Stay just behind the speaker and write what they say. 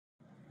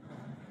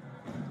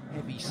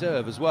Heavy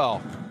serve as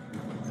well.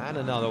 And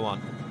another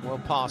one. Well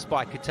passed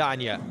by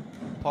Catania.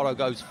 Porro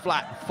goes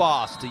flat and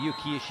fast to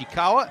Yuki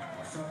Ishikawa,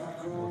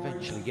 who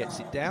eventually gets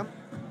it down.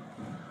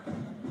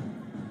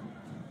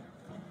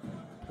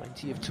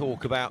 Plenty of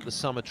talk about the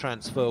summer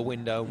transfer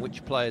window and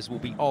which players will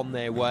be on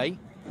their way.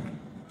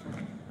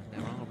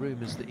 There are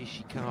rumours that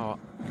Ishikawa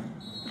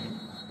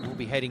will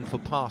be heading for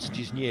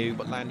pastures new,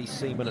 but Landy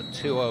Seaman at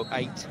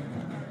 208,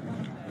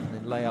 and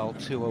then Leal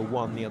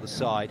 201 the other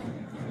side.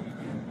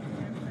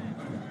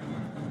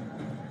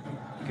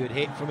 Good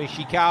hit from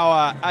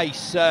Ishikawa, ace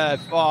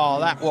serve.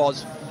 Oh, that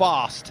was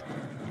fast.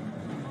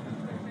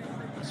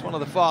 It's one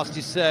of the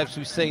fastest serves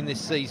we've seen this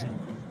season.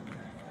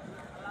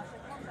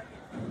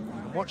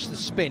 And watch the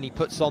spin he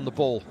puts on the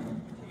ball.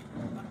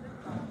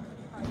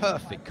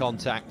 Perfect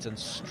contact and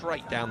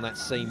straight down that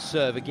seam.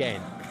 Serve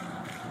again.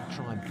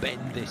 Try and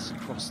bend this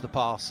across the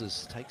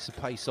passes. Takes the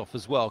pace off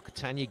as well.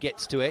 Catania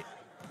gets to it.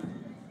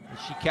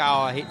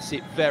 Ishikawa hits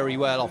it very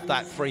well off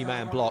that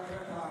three-man block.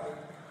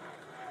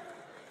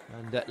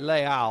 And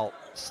Leal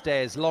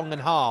stares long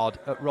and hard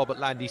at Robert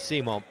Landy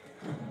Simon.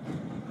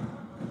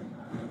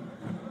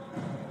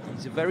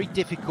 He's a very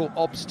difficult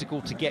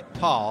obstacle to get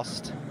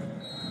past,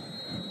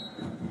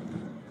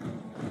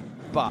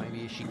 but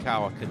maybe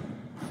Ishikawa can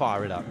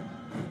fire it up.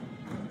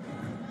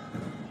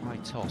 High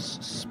toss,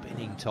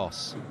 spinning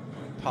toss,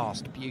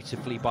 passed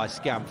beautifully by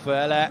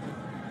Scampferla.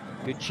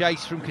 Good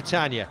chase from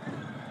Catania.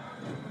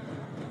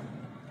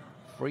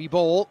 Free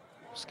ball,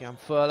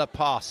 Scampferla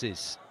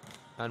passes,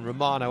 and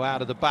Romano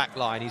out of the back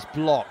line is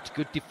blocked.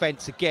 Good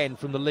defence again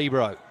from the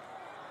libero.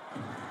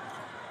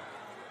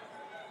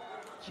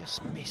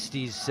 Just missed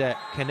his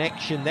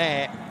connection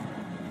there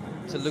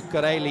to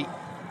Lucarelli.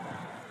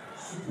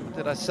 What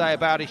did I say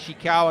about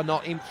Ishikawa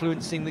not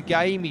influencing the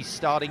game? He's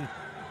starting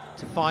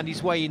to find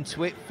his way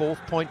into it.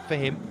 4th point for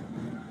him.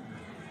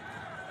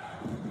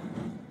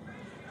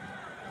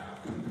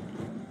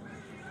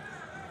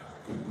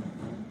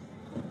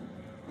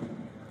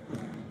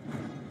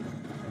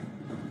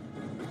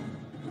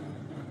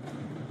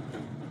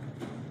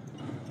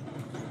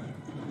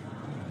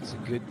 It's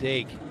a good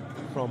dig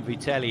from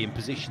Vitelli in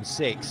position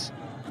 6.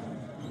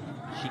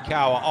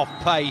 Ishikawa off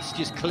pace,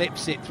 just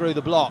clips it through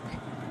the block.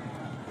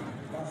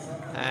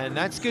 And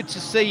that's good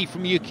to see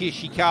from Yuki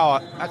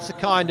Ishikawa. That's the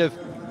kind of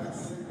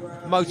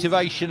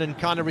motivation and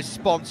kind of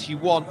response you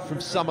want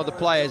from some of the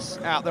players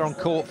out there on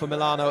court for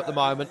Milano at the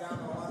moment.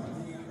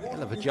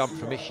 Hell of a jump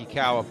from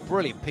Ishikawa,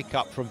 brilliant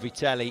pickup from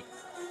Vitelli.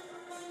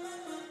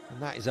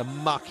 And that is a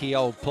mucky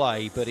old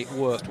play, but it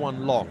worked.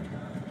 One long.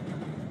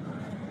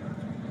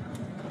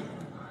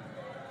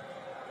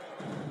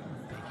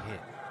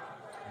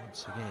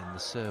 Once again, the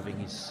serving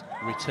is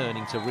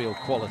returning to real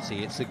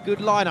quality. It's a good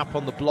lineup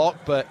on the block,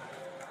 but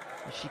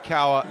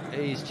Ishikawa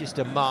is just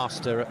a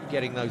master at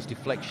getting those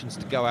deflections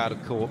to go out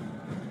of court.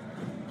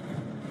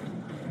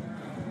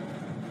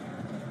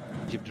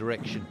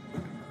 Direction.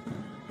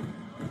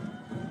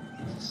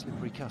 He's a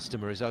slippery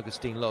customer, is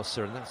Agustin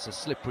Losa, and that's a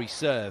slippery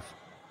serve.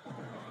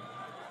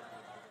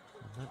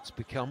 And that's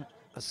become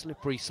a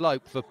slippery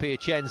slope for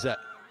Piacenza.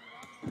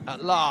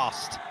 At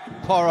last,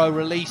 Porro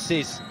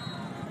releases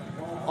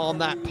on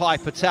that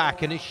pipe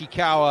attack, and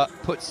Ishikawa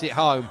puts it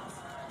home.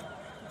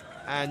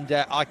 And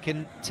I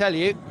can tell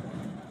you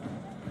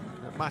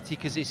that Matti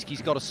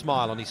Kaziski's got a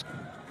smile on his...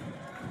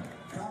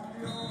 I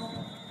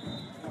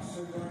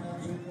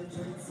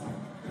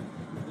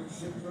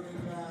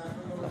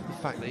love the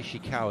fact that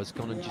Ishikawa's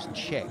gone and just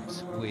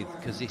checked with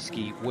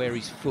Kaziski where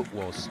his foot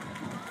was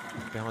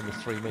behind the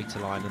 3-metre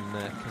line, and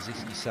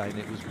Kaziski saying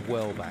it was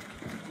well back.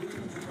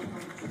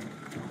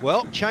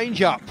 Well,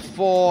 change up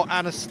for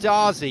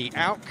Anastasi,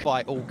 out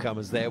by all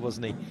comers there,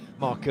 wasn't he,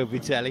 Marco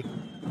Vitelli?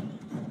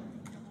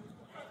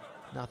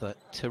 Another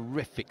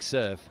terrific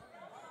serve.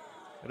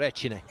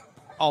 Recine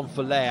on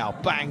for Leal,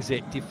 bangs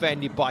it,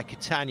 defended by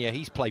Catania.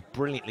 He's played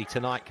brilliantly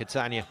tonight,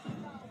 Catania.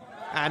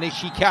 And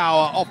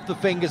Ishikawa off the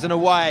fingers and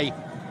away.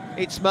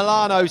 It's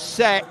Milano's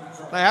set.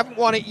 They haven't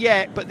won it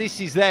yet, but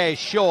this is theirs,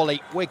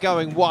 surely. We're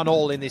going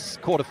 1-1 in this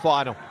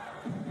quarter-final.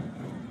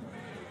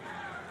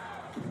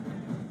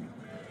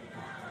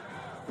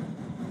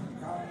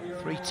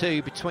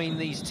 Between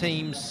these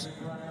teams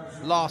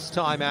last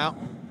time out,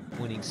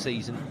 winning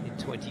season in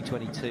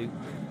 2022.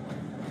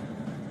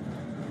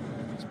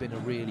 It's been a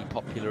really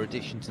popular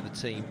addition to the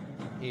team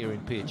here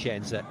in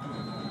Piacenza.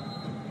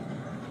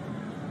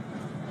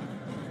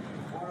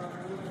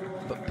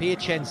 But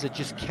Piacenza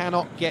just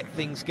cannot get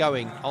things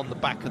going on the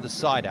back of the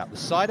side out. The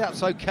side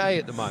out's okay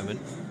at the moment,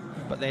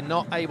 but they're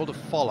not able to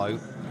follow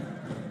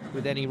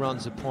with any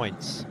runs of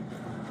points.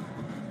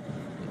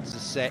 It's a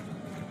set.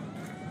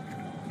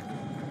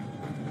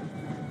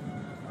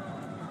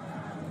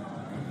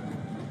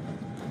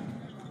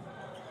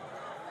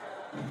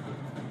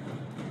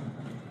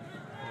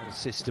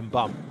 System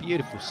bump,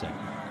 beautiful set.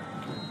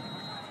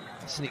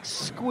 It's an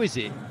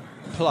exquisite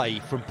play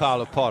from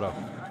Paolo Porro.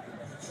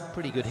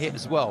 Pretty good hit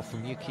as well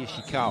from Yuki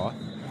Ishikawa.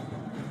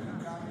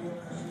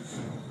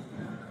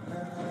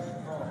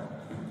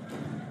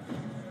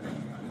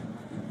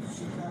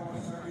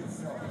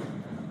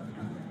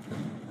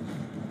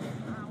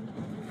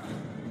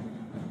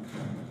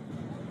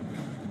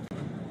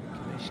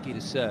 Ishiki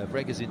to serve.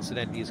 Regas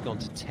incidentally has gone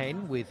to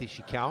 10 with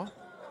Ishikawa.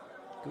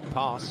 Good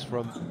pass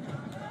from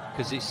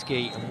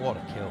Kazuski, and what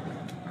a kill.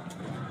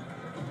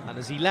 And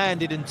as he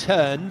landed and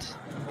turned,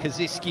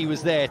 Kazuski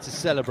was there to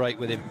celebrate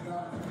with him.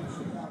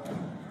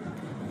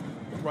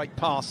 Great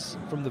pass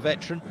from the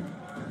veteran.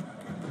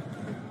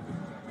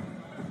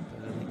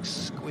 But an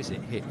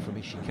exquisite hit from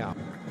Ishikawa.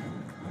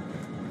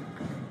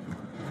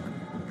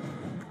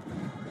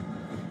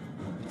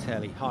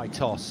 Vitelli, high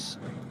toss.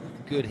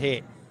 Good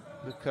hit.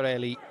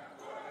 Lucarelli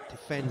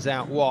defends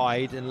out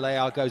wide, and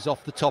Leao goes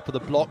off the top of the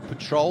block,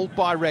 patrolled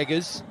by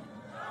Regas.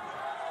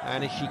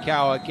 And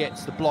Ishikawa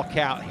gets the block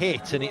out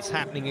hit, and it's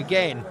happening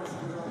again.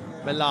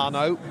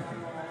 Milano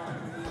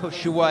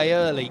push away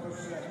early.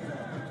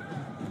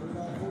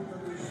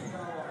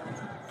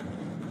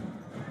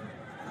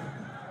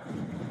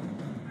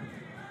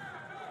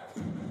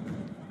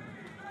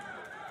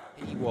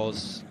 He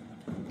was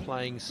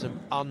playing some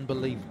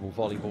unbelievable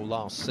volleyball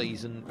last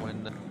season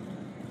when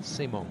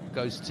Simon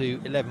goes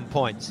to 11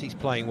 points. He's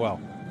playing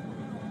well.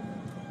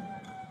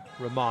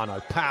 Romano,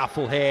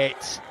 powerful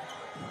hit.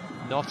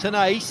 Not an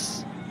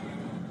ace.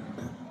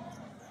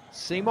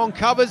 Simon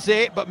covers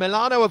it, but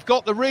Milano have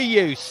got the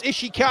reuse.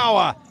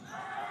 Ishikawa.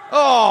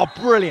 Oh,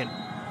 brilliant.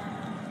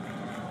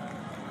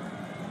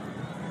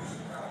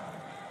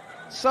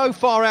 So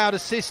far out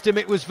of system,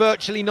 it was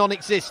virtually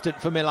non-existent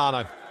for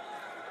Milano.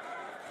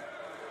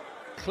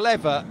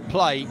 Clever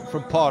play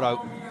from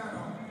Porro.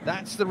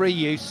 That's the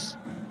reuse.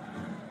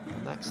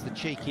 And that's the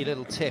cheeky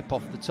little tip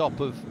off the top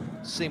of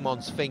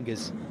Simon's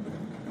fingers.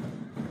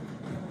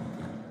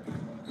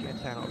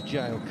 Get out of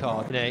jail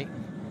card.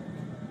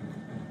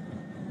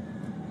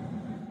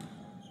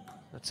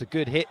 That's a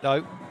good hit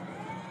though.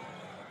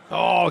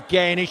 Oh,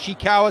 again,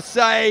 Ishikawa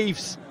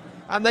saves.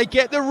 And they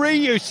get the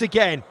reuse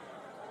again.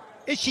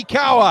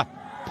 Ishikawa,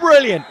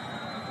 brilliant.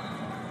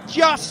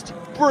 Just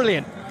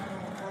brilliant.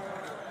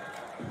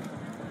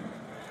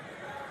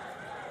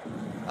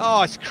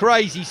 Oh, it's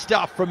crazy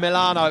stuff from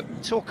Milano.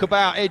 Talk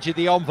about edge of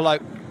the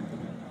envelope.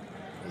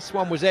 This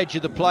one was edge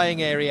of the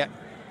playing area.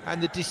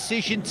 And the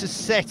decision to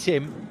set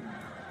him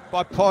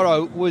by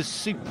Porro was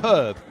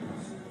superb.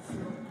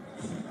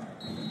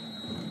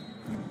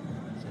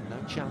 So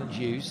no challenge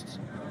used.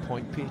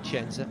 Point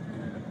Piacenza.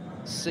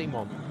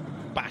 Simon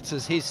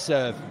batters his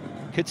serve.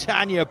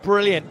 Catania,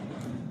 brilliant.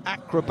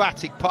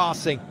 Acrobatic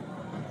passing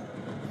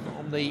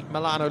from the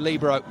Milano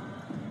libero.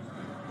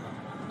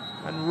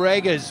 And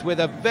Regas with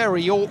a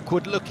very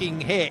awkward looking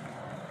hit.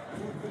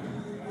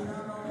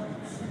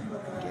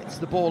 Gets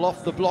the ball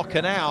off the block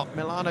and out.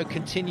 Milano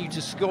continue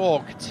to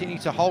score, continue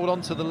to hold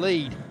on to the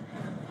lead.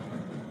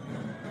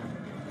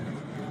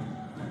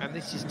 And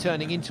this is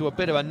turning into a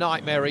bit of a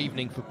nightmare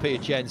evening for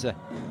Piacenza.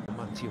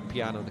 Matteo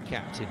Piano, the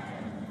captain.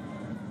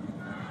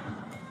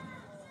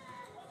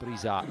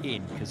 Brizard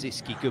in,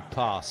 Kazuski, good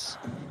pass.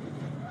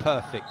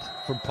 Perfect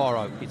from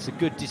Porro, it's a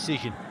good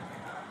decision.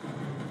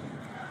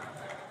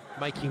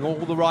 Making all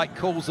the right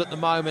calls at the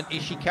moment.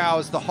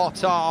 Ishikawa's the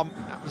hot arm.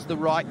 That was the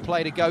right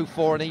play to go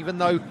for. And even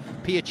though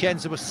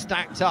Piacenza was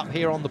stacked up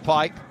here on the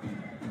pipe,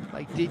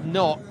 they did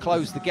not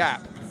close the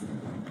gap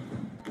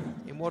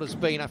in what has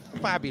been a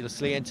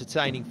fabulously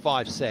entertaining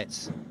 5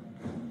 sets.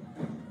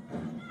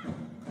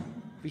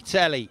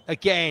 Vitelli,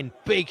 again,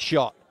 big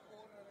shot.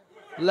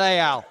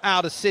 Leal,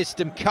 out of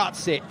system,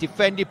 cuts it.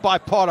 Defended by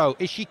Porro.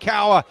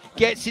 Ishikawa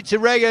gets it to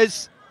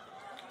Regas.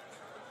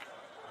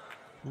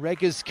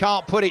 Regas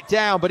can't put it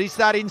down, but is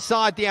that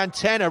inside the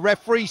antenna?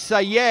 Referees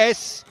say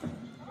yes.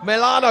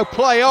 Milano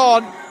play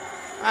on,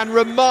 and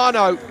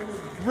Romano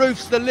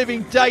roofs the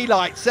living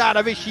daylights out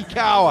of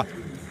Ishikawa.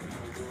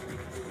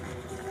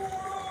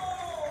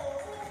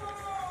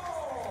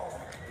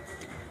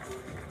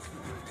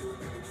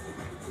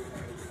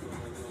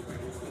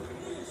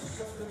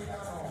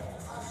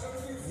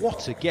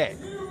 What a get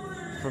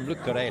from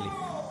Lucarelli.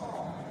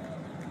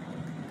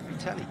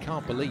 Vitelli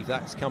can't believe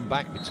that's come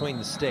back between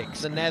the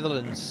sticks. The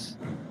Netherlands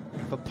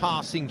for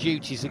passing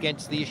duties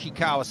against the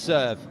Ishikawa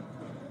serve.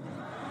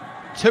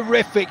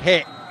 Terrific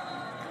hit.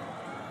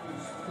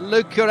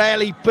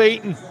 Lucarelli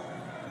beaten.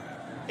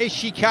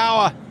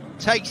 Ishikawa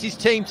takes his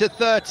team to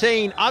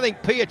 13. I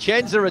think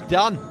Piacenza are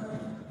done.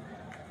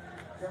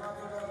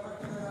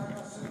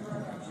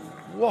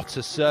 What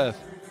a serve.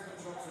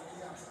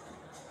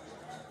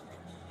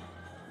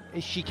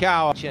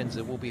 Ishikawa.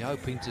 Piacenza will be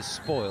hoping to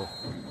spoil.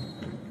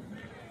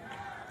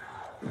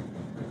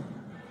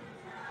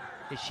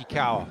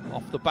 Ishikawa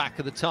off the back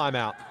of the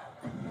timeout.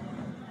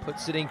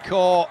 Puts it in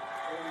court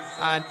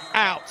and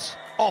out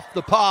off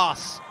the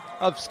pass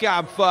of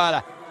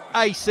Scanfurter.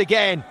 Ace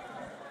again.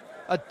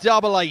 A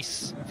double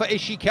ace for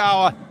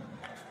Ishikawa.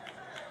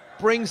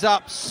 Brings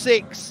up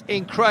 6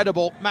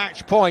 incredible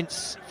match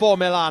points for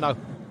Milano.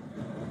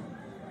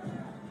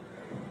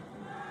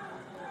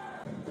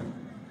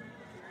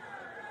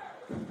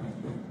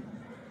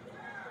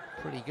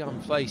 Pretty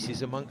gum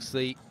faces amongst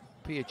the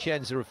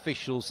Piacenza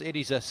officials. It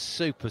is a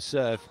super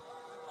serve.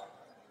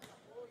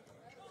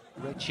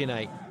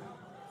 Recine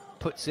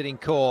puts it in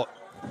court.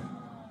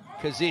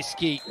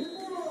 Kazuski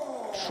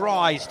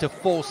Tries to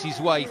force his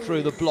way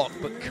through the block,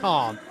 but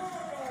can't.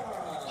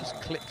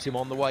 Just clipped him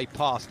on the way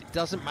past. It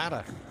doesn't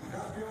matter.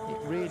 It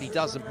really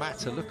doesn't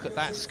matter. Look at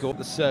that score,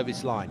 the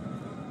service line.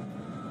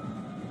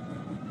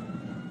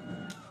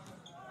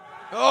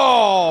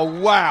 Oh,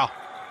 wow.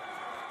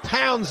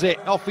 Pounds it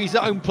off his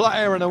own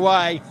player and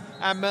away.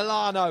 And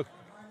Milano.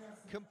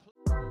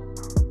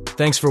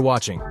 Thanks for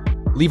watching.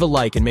 Leave a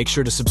like and make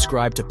sure to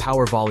subscribe to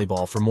Power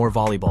Volleyball for more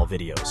volleyball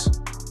videos.